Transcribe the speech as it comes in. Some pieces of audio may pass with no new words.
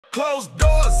Closed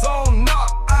doors on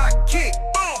knock, I kick.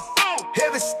 Boom, boom.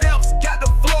 Heavy steps, got the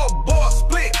floorboard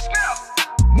split.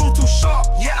 Move too sharp,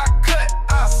 yeah, I cut,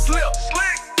 I slip.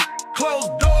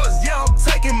 Closed doors, yeah, I'm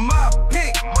taking my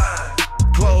pick.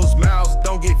 Closed mouths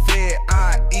don't get fed,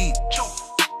 I eat.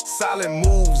 Silent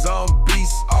moves on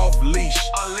beast off leash.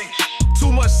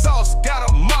 Too much sauce,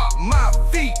 gotta mop my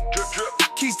feet. Drip,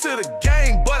 drip. Keys to the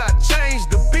game, but I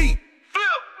changed the beat.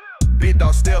 Flip. Big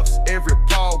dog steps, every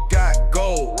paw got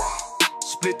gold.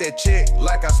 Split that check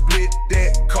like I split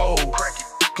that code.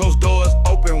 Closed doors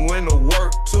open when the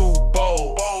work too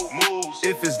bold. Moves.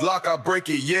 If it's locked, I break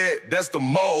it, yeah, that's the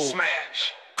mold.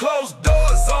 Smash. Closed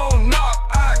doors on knock,